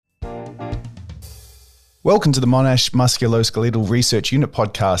Welcome to the Monash Musculoskeletal Research Unit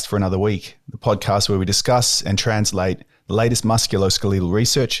podcast for another week, the podcast where we discuss and translate the latest musculoskeletal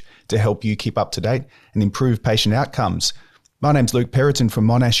research to help you keep up to date and improve patient outcomes. My name's Luke Perrotin from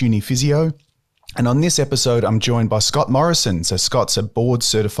Monash Uni Physio, and on this episode I'm joined by Scott Morrison. So Scott's a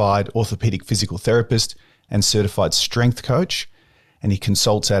board-certified orthopedic physical therapist and certified strength coach, and he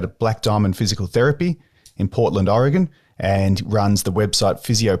consults out of Black Diamond Physical Therapy in Portland, Oregon, and runs the website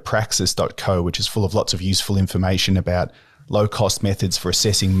physiopraxis.co, which is full of lots of useful information about low-cost methods for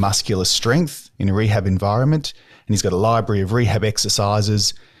assessing muscular strength in a rehab environment. And he's got a library of rehab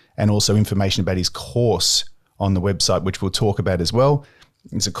exercises and also information about his course on the website, which we'll talk about as well.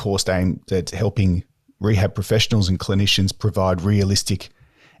 It's a course aimed at helping rehab professionals and clinicians provide realistic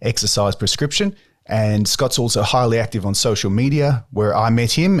exercise prescription. And Scott's also highly active on social media, where I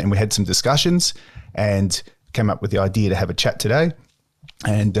met him and we had some discussions and came up with the idea to have a chat today.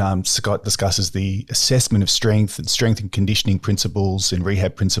 And Scott discusses the assessment of strength and conditioning principles and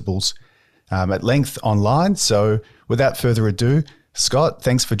rehab principles at length online. So without further ado, Scott,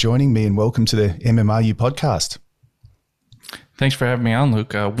 thanks for joining me and welcome to the MMRU podcast. Thanks for having me on,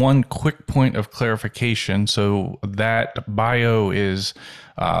 Luke. One quick point of clarification. So that bio is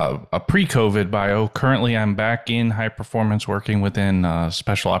a pre-COVID bio. Currently, I'm back in high performance working within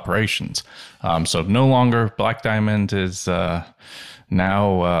special operations. So no longer Black Diamond is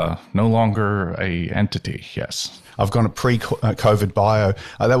now no longer a entity. Yes. I've gone a pre-COVID bio.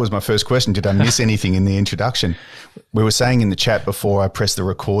 That was my first question. Did I miss anything in the introduction? We were saying in the chat before I pressed the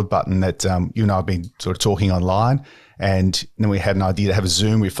record button that you and I have been sort of talking online, and then we had an idea to have a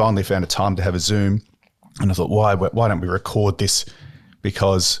Zoom. We finally found a time to have a Zoom, and I thought, why don't we record this?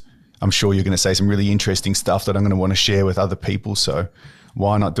 Because I'm sure you're going to say some really interesting stuff that I'm going to want to share with other people. So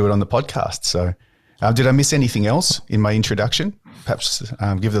why not do it on the podcast? So did I miss anything else in my introduction? Perhaps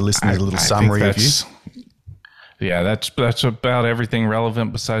give the listeners a little summary of you. Yeah, that's about everything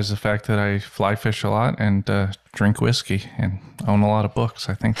relevant besides the fact that I fly fish a lot and drink whiskey and own a lot of books.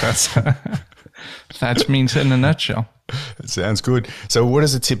 I think that's that's me in a nutshell. That sounds good. So what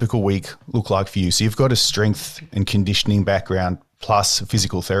does a typical week look like for you? So you've got a strength and conditioning background plus a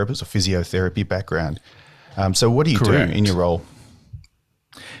physical therapist or physiotherapy background. So what do you Correct. do in your role?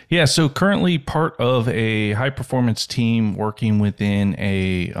 Yeah, so currently part of a high performance team working within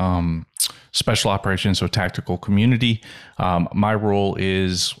a special operations, so tactical community. My role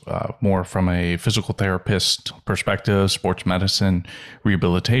is more from a physical therapist perspective, sports medicine,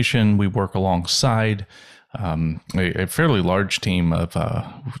 rehabilitation. We work alongside a fairly large team of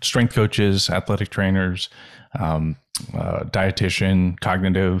strength coaches, athletic trainers, dietitian,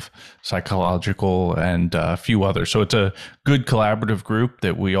 cognitive, psychological, and a few others. So it's a good collaborative group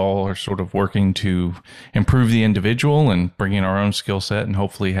that we all are sort of working to improve the individual and bringing our own skill set and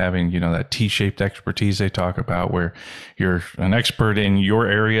hopefully having, that T-shaped expertise they talk about where you're an expert in your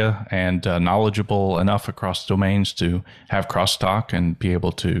area and knowledgeable enough across domains to have crosstalk and be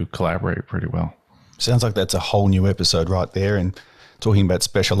able to collaborate pretty well. Sounds like that's a whole new episode right there, and talking about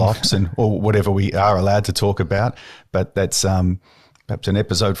special ops and or whatever we are allowed to talk about. But that's perhaps an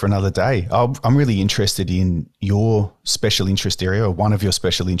episode for another day. I'm really interested in your special interest area, or one of your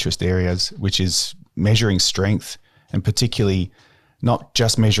special interest areas, which is measuring strength, and particularly not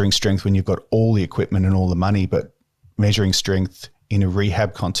just measuring strength when you've got all the equipment and all the money, but measuring strength in a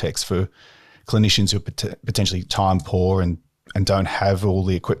rehab context for clinicians who are potentially time poor and don't have all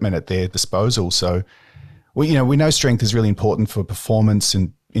the equipment at their disposal. So, we know strength is really important for performance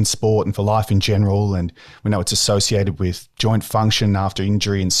and in sport and for life in general. And we know it's associated with joint function after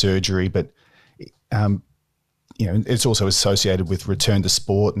injury and surgery, but, it's also associated with return to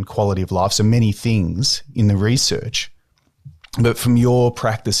sport and quality of life. So many things in the research. But from your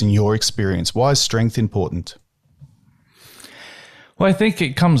practice and your experience, why is strength important? Well, I think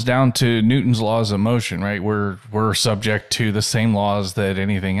it comes down to Newton's laws of motion, right? We're subject to the same laws that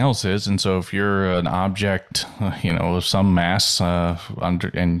anything else is. And so if you're an object, of some mass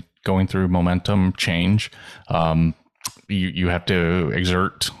and going through momentum change, you have to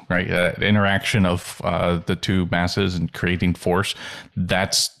exert, right? Interaction of the two masses and creating force.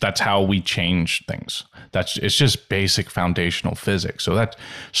 That's how we change things. It's just basic foundational physics. So that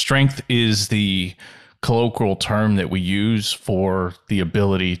strength is the colloquial term that we use for the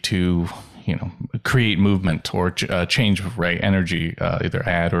ability to, create movement or change, right? Energy, either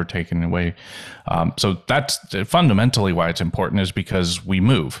add or taken away. So that's fundamentally why it's important, is because we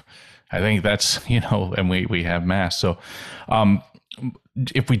move. I think that's, and we have mass. So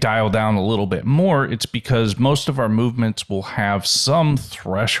if we dial down a little bit more, it's because most of our movements will have some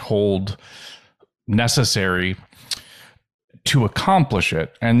threshold necessary to accomplish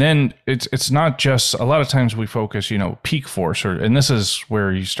it. And then it's not just, a lot of times we focus, peak force, and this is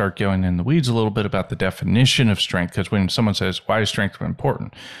where you start going in the weeds a little bit about the definition of strength. Because when someone says, why is strength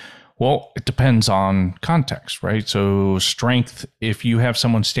important? Well, it depends on context, right? So strength, if you have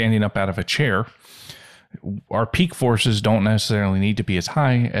someone standing up out of a chair, our peak forces don't necessarily need to be as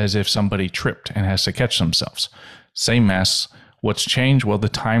high as if somebody tripped and has to catch themselves. Same mess. What's changed? Well, the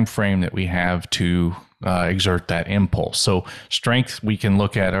time frame that we have to exert that impulse. So strength, we can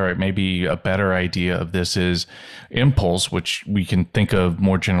look at, all right, maybe a better idea of this is impulse, which we can think of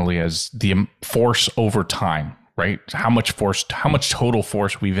more generally as the force over time, right? How much total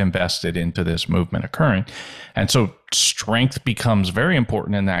force we've invested into this movement occurring. And so strength becomes very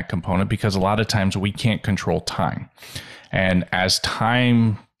important in that component because a lot of times we can't control time. And as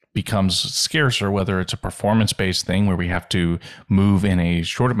time becomes scarcer, whether it's a performance-based thing where we have to move in a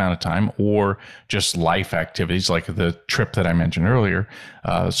short amount of time or just life activities like the trip that I mentioned earlier,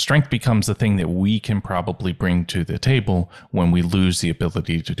 strength becomes the thing that we can probably bring to the table when we lose the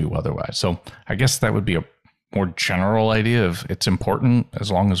ability to do otherwise. So I guess that would be a more general idea of it's important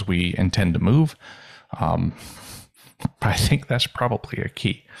as long as we intend to move. I think that's probably a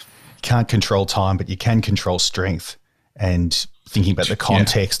key. You can't control time, but you can control strength. And thinking about the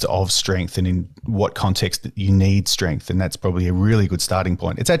context of strength and in what context that you need strength. And that's probably a really good starting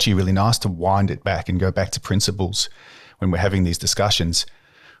point. It's actually really nice to wind it back and go back to principles when we're having these discussions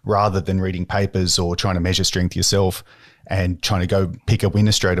rather than reading papers or trying to measure strength yourself and trying to go pick a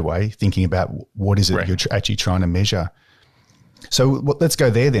winner straight away, thinking about what is it you're actually trying to measure. So let's go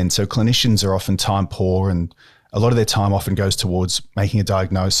there then. So clinicians are often time poor and a lot of their time often goes towards making a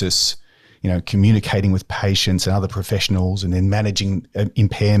diagnosis, communicating with patients and other professionals, and then managing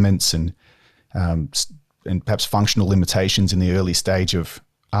impairments and perhaps functional limitations in the early stage of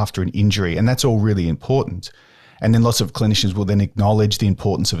after an injury. And that's all really important. And then lots of clinicians will then acknowledge the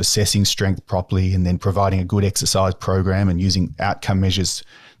importance of assessing strength properly and then providing a good exercise program and using outcome measures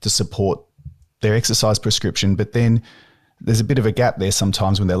to support their exercise prescription. But then there's a bit of a gap there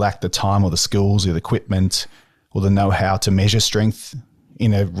sometimes when they lack the time or the skills or the equipment or the know-how to measure strength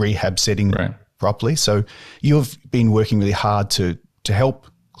in a rehab setting properly. So you've been working really hard to help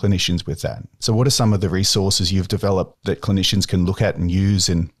clinicians with that. So what are some of the resources you've developed that clinicians can look at and use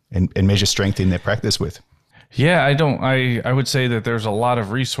and measure strength in their practice with? Yeah, I would say that there's a lot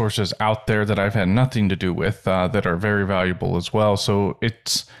of resources out there that I've had nothing to do with that are very valuable as well. So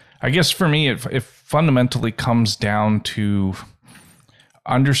I guess for me, it fundamentally comes down to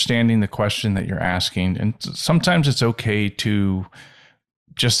understanding the question that you're asking. And sometimes it's okay to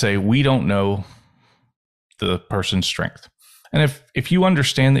just say, we don't know the person's strength. And if you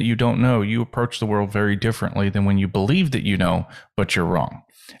understand that you don't know, you approach the world very differently than when you believe that you know, but you're wrong.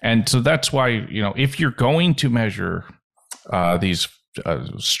 And so that's why, if you're going to measure these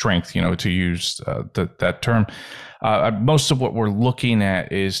strength, to use that term, most of what we're looking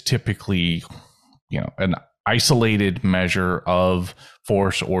at is typically, an isolated measure of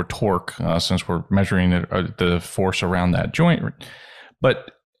force or torque, since we're measuring the force around that joint.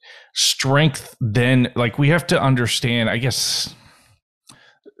 But strength, then, we have to understand, I guess,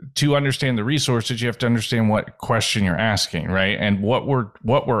 to understand the resources, you have to understand what question you're asking, right? And what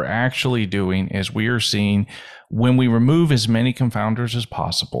we're actually doing is we are seeing, when we remove as many confounders as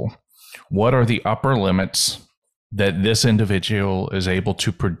possible, what are the upper limits that this individual is able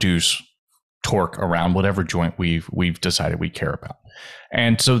to produce torque around whatever joint we've decided we care about.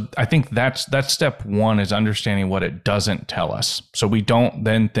 And so I think that's step one, is understanding what it doesn't tell us. So we don't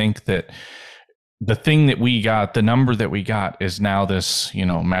then think that the thing that we got, the number that we got, is now this,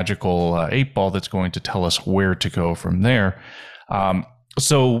 magical 8 ball that's going to tell us where to go from there.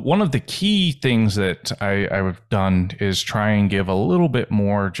 So one of the key things that I've done is try and give a little bit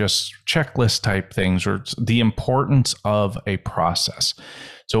more just checklist type things, or the importance of a process.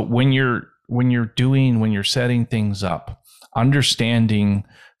 So when you're setting things up, understanding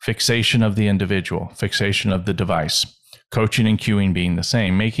fixation of the individual, fixation of the device, coaching and cueing being the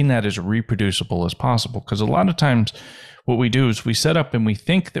same, making that as reproducible as possible. Because a lot of times what we do is we set up and we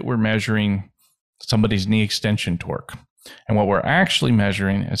think that we're measuring somebody's knee extension torque. And what we're actually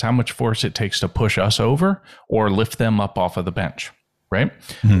measuring is how much force it takes to push us over or lift them up off of the bench, right?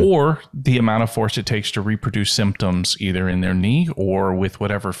 Mm-hmm. Or the amount of force it takes to reproduce symptoms either in their knee or with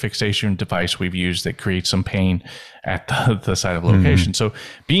whatever fixation device we've used that creates some pain at the site of location. Mm-hmm. So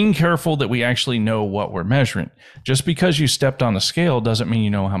being careful that we actually know what we're measuring. Just because you stepped on the scale doesn't mean you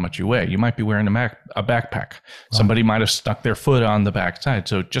know how much you weigh. You might be wearing a backpack. Wow. Somebody might have stuck their foot on the backside.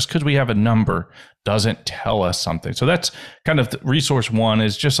 So just because we have a number doesn't tell us something. So that's kind of resource one,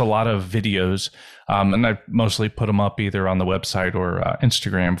 is just a lot of videos. And I mostly put them up either on the website or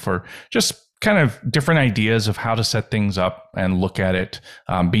Instagram for just kind of different ideas of how to set things up and look at it,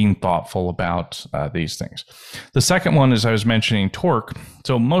 being thoughtful about these things. The second one is, I was mentioning, torque.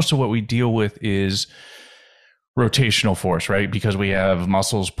 So most of what we deal with is rotational force, right? Because we have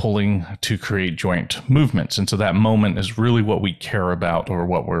muscles pulling to create joint movements. And so that moment is really what we care about, or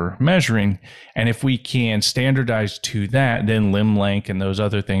what we're measuring. And if we can standardize to that, then limb length and those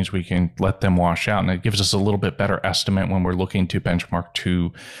other things, we can let them wash out. And it gives us a little bit better estimate when we're looking to benchmark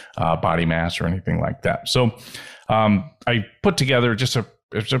to body mass or anything like that. So I put together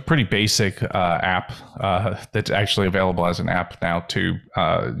it's a pretty basic app that's actually available as an app now too.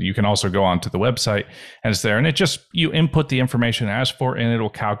 You can also go onto the website and it's there, and you input the information asked for and it'll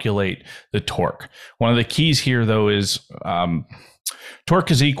calculate the torque. One of the keys here though is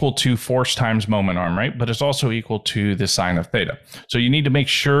torque is equal to force times moment arm, right? But it's also equal to the sine of theta. So you need to make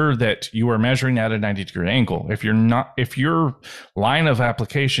sure that you are measuring at a 90-degree angle. If your line of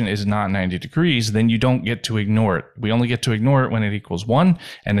application is not 90 degrees, then you don't get to ignore it. We only get to ignore it when it equals 1,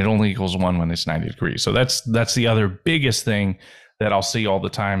 and it only equals 1 when it's 90 degrees. So that's the other biggest thing that I'll see all the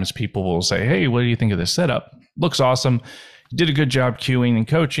time, is people will say, hey, what do you think of this setup? Looks awesome. Did a good job cueing and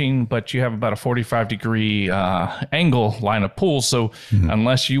coaching, but you have about a 45-degree angle line of pull. So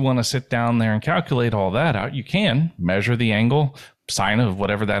unless you want to sit down there and calculate all that out, you can measure the angle, sine of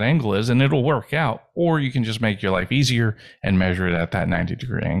whatever that angle is, and it'll work out. Or you can just make your life easier and measure it at that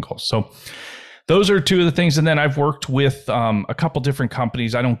 90-degree angle. So those are two of the things. And then I've worked with a couple different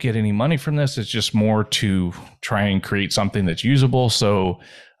companies. I don't get any money from this. It's just more to try and create something that's usable. So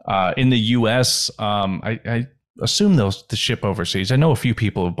in the US, I assume those to ship overseas. I know a few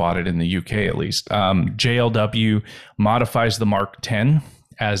people have bought it in the UK at least. JLW modifies the Mark 10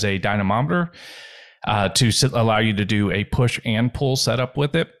 as a dynamometer to allow you to do a push and pull setup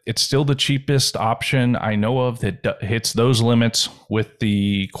with it. It's still the cheapest option I know of that hits those limits with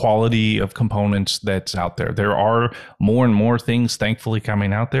the quality of components that's out there. There are more and more things thankfully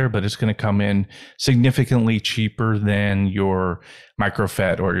coming out there, but it's going to come in significantly cheaper than your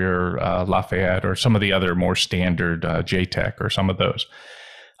Microfet or your Lafayette or some of the other more standard JTech or some of those.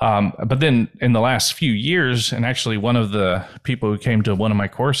 But then in the last few years, and actually one of the people who came to one of my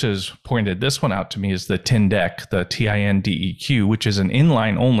courses pointed this one out to me, is the Tindeq, the TINDEQ, which is an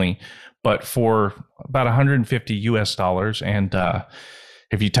inline only, but for about $150 US. And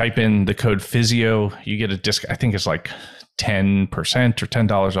if you type in the code physio, you get a discount. I think it's like 10% or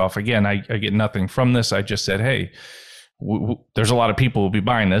 $10 off. Again, I get nothing from this. I just said, hey, there's a lot of people who will be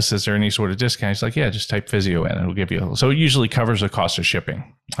buying this. Is there any sort of discount? He's like, yeah, just type physio in. It'll give you. So it usually covers the cost of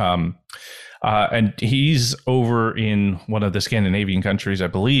shipping. And he's over in one of the Scandinavian countries, I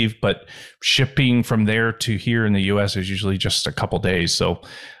believe, but shipping from there to here in the US is usually just a couple days. So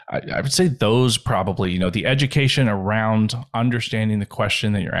I would say those probably, the education around understanding the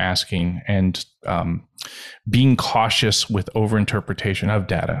question that you're asking and being cautious with overinterpretation of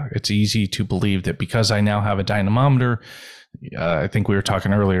data. It's easy to believe that because I now have a dynamometer, I think we were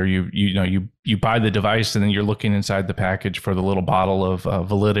talking earlier, you buy the device and then you're looking inside the package for the little bottle of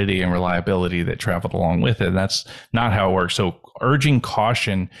validity and reliability that traveled along with it. And that's not how it works. So urging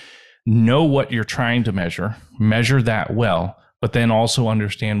caution, know what you're trying to measure that well, but then also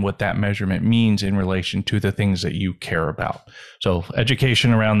understand what that measurement means in relation to the things that you care about. So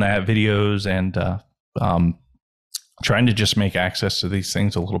education around that, videos, and trying to just make access to these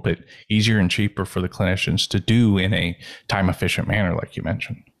things a little bit easier and cheaper for the clinicians to do in a time-efficient manner, like you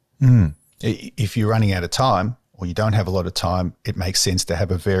mentioned. If you're running out of time or you don't have a lot of time, it makes sense to have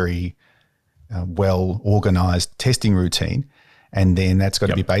a very well-organized testing routine. And then that's got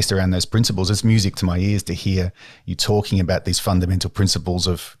to be based around those principles. It's music to my ears to hear you talking about these fundamental principles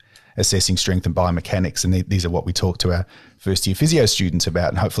of assessing strength and biomechanics. And these are what we talk to our first year physio students about.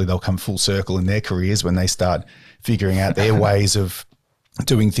 And hopefully they'll come full circle in their careers when they start figuring out their ways of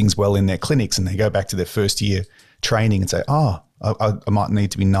doing things well in their clinics. And they go back to their first year training and say, I might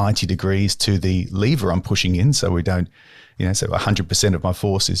need to be 90 degrees to the lever I'm pushing in. So we don't, so 100% of my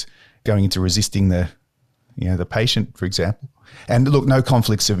force is going into resisting the patient, for example. And look, no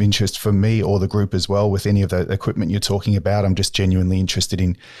conflicts of interest for me or the group as well with any of the equipment you're talking about. I'm just genuinely interested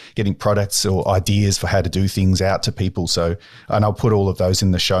in getting products or ideas for how to do things out to people. So, and I'll put all of those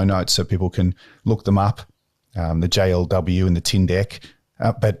in the show notes so people can look them up, the JLW and the Tindeq.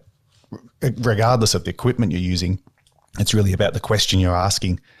 But regardless of the equipment you're using, it's really about the question you're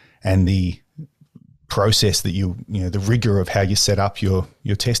asking and the process that the rigor of how you set up your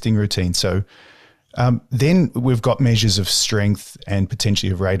testing routine. So Then we've got measures of strength and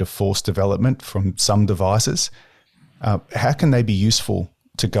potentially of rate of force development from some devices. How can they be useful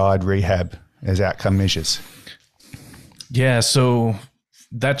to guide rehab as outcome measures? Yeah, so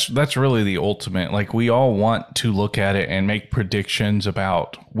that's really the ultimate. Like, we all want to look at it and make predictions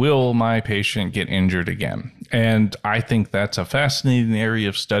about, will my patient get injured again? And I think that's a fascinating area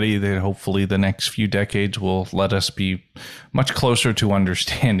of study that hopefully the next few decades will let us be much closer to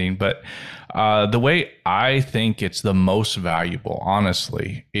understanding. But the way I think it's the most valuable,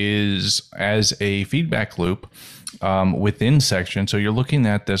 honestly, is as a feedback loop within section. So you're looking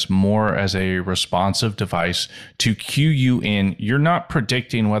at this more as a responsive device to cue you in. You're not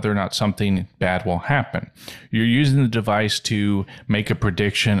predicting whether or not something bad will happen. You're using the device to make a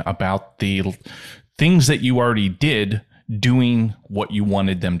prediction about the things that you already did doing what you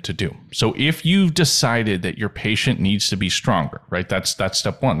wanted them to do. So if you've decided that your patient needs to be stronger, right? That's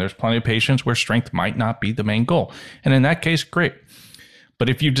step one. There's plenty of patients where strength might not be the main goal. And in that case, great. But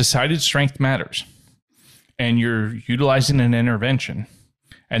if you've decided strength matters and you're utilizing an intervention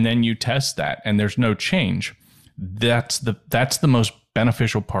and then you test that and there's no change, that's the most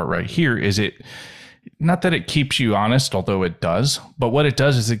beneficial part right here. Is it not that it keeps you honest, although it does, but what it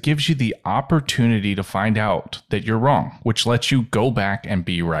does is it gives you the opportunity to find out that you're wrong, which lets you go back and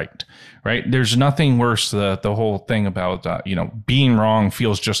be right, right? There's nothing worse. The whole thing about, being wrong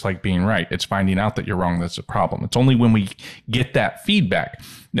feels just like being right. It's finding out that you're wrong that's a problem. It's only when we get that feedback.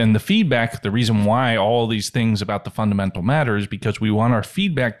 And the feedback, the reason why all these things about the fundamental matter is because we want our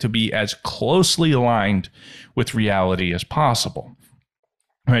feedback to be as closely aligned with reality as possible.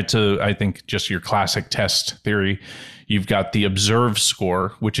 Right, so I think just your classic test theory, you've got the observed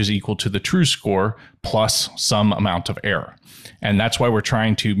score, which is equal to the true score plus some amount of error. And that's why we're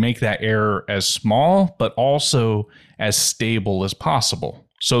trying to make that error as small, but also as stable as possible,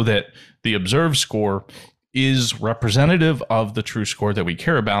 so that the observed score is representative of the true score that we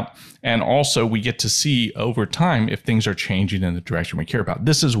care about. And also we get to see over time if things are changing in the direction we care about.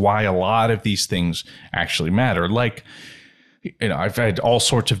 This is why a lot of these things actually matter. Like, I've had all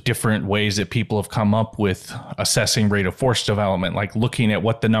sorts of different ways that people have come up with assessing rate of force development, like looking at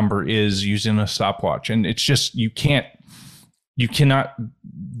what the number is using a stopwatch. And it's just, you cannot,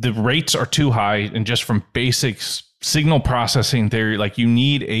 the rates are too high. And just from basic signal processing theory, like, you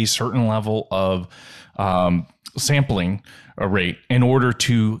need a certain level of sampling a rate in order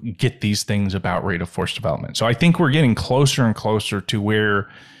to get these things about rate of force development. So I think we're getting closer and closer to where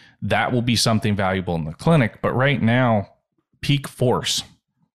that will be something valuable in the clinic. But right now, peak force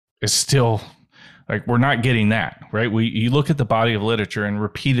is still, like, we're not getting that, right? You look at the body of literature and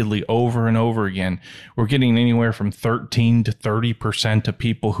repeatedly over and over again, we're getting anywhere from 13 to 30% of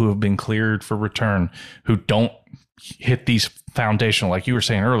people who have been cleared for return who don't hit these foundational, like you were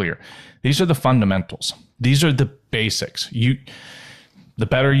saying earlier. These are the fundamentals. These are the basics. The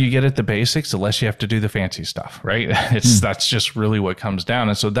better you get at the basics, the less you have to do the fancy stuff, right? That's just really what comes down.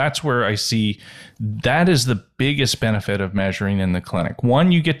 And so that's where I see that is the biggest benefit of measuring in the clinic.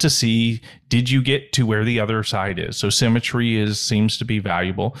 One, you get to see, did you get to where the other side is? So symmetry seems to be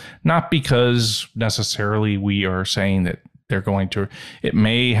valuable, not because necessarily we are saying that they're going to, it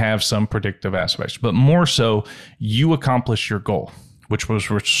may have some predictive aspects, but more so you accomplish your goal, which was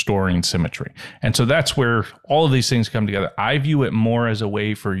restoring symmetry. And so that's where all of these things come together. I view it more as a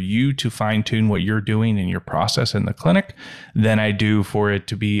way for you to fine tune what you're doing in your process in the clinic than I do for it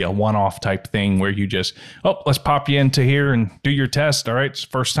to be a one-off type thing where you just, let's pop you into here and do your test. All right,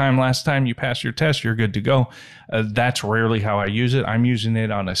 first time, last time you pass your test, you're good to go. That's rarely how I use it. I'm using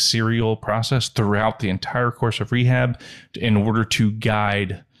it on a serial process throughout the entire course of rehab in order to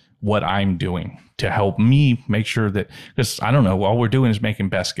guide what I'm doing, to help me make sure that, because I don't know, all we're doing is making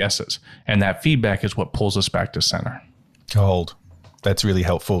best guesses. And that feedback is what pulls us back to center. Gold. That's really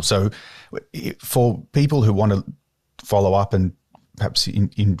helpful. So for people who want to follow up and perhaps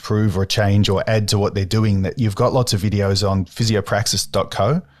improve or change or add to what they're doing, that you've got lots of videos on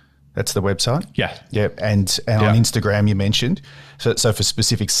physiopraxis.co. That's the website. Yeah. Yeah. And on Instagram you mentioned. So for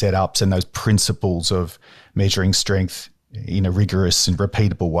specific setups and those principles of measuring strength in a rigorous and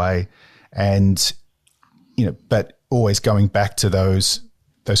repeatable way. And, but always going back to those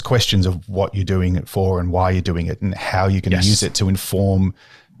questions of what you're doing it for and why you're doing it and how you're going to use it to inform,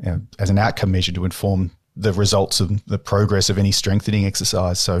 as an outcome measure, to inform the results of the progress of any strengthening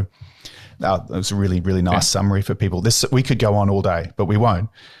exercise. So that was a really, really nice summary for people. We could go on all day, but we won't.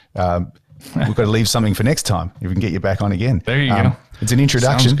 We've got to leave something for next time if we can get you back on again. There you go. It's an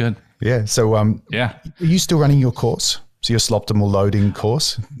introduction. Sounds good. Yeah. So, are you still running your course? So your Sloptimal loading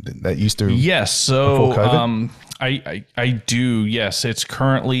course that used to? Yes. So I do. Yes. It's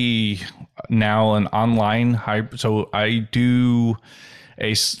currently now an online hybrid. So I do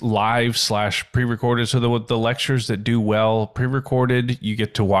a live / pre-recorded. So the lectures that do well pre-recorded, you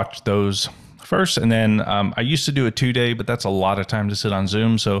get to watch those first. And then I used to do a 2-day, but that's a lot of time to sit on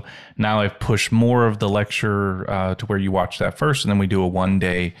Zoom. So now I've pushed more of the lecture to where you watch that first. And then we do a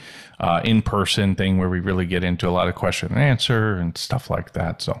 1-day in-person thing where we really get into a lot of question and answer and stuff like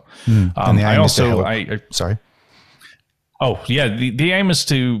that. So I also, sorry. Oh yeah. The aim is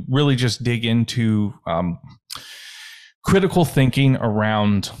to really just dig into critical thinking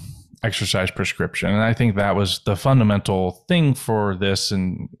around exercise prescription. And I think that was the fundamental thing for this,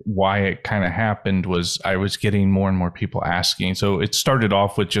 and why it kind of happened was I was getting more and more people asking. So it started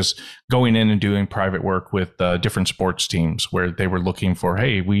off with just going in and doing private work with different sports teams where they were looking for,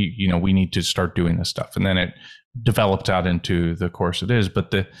 hey, we need to start doing this stuff. And then it developed out into the course it is.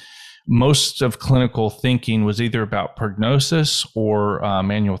 But the most of clinical thinking was either about prognosis or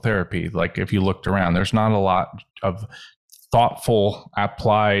manual therapy. Like if you looked around, there's not a lot of thoughtful,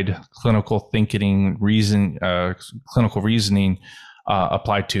 applied clinical thinking, clinical reasoning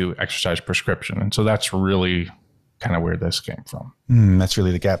applied to exercise prescription. And so that's really kind of where this came from. That's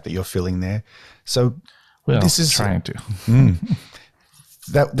really the gap that you're filling there. So this is trying to.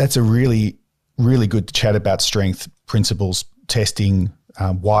 That's a really, really good chat about strength principles, testing,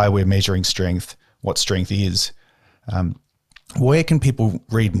 why we're measuring strength, what strength is. Where can people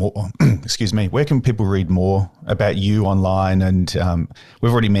read more? Excuse me. Where can people read more about you online? And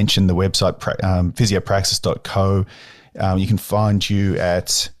we've already mentioned the website, physiopraxis.co. You can find you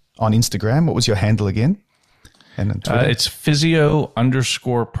on Instagram. What was your handle again? And it's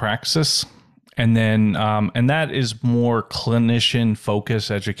physio_praxis. And then, and that is more clinician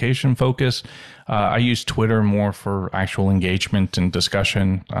focus, education focus. I use Twitter more for actual engagement and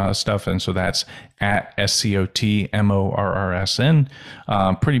discussion stuff. And so that's at SCOTMORRSN.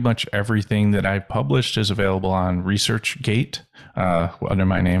 Pretty much everything that I've published is available on ResearchGate under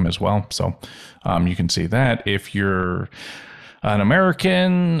my name as well. So you can see that. If you're an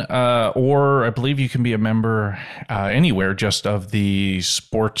American, or I believe you can be a member anywhere just of the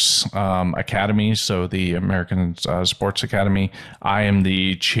sports academies. So the American Sports Academy, I am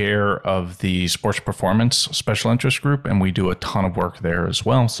the chair of the Sports Performance Special Interest Group, and we do a ton of work there as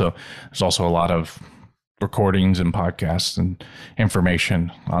well. So there's also a lot of recordings and podcasts and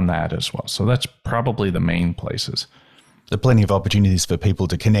information on that as well. So that's probably the main places. There are plenty of opportunities for people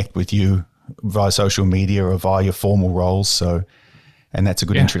to connect with you via social media or via your formal roles. So, and that's a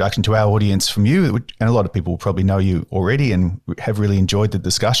good introduction to our audience from you. And a lot of people will probably know you already and have really enjoyed the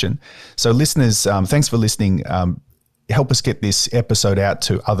discussion. So listeners, thanks for listening. Help us get this episode out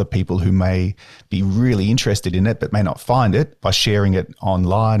to other people who may be really interested in it, but may not find it, by sharing it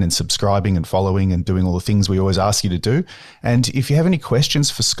online and subscribing and following and doing all the things we always ask you to do. And if you have any questions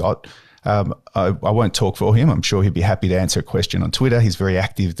for Scott, I won't talk for him. I'm sure he'd be happy to answer a question on Twitter. He's very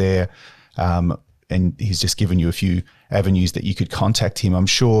active there. And he's just given you a few avenues that you could contact him. I'm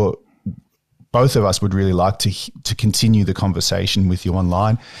sure both of us would really like to continue the conversation with you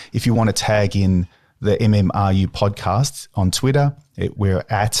online. If you want to tag in the MMRU podcast on Twitter, we're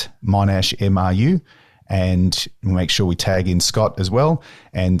at MonashMRU, and we'll make sure we tag in Scott as well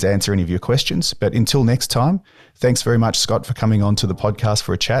and answer any of your questions. But until next time, thanks very much, Scott, for coming on to the podcast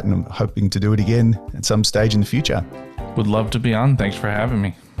for a chat, and I'm hoping to do it again at some stage in the future. Would love to be on. Thanks for having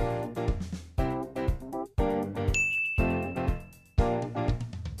me.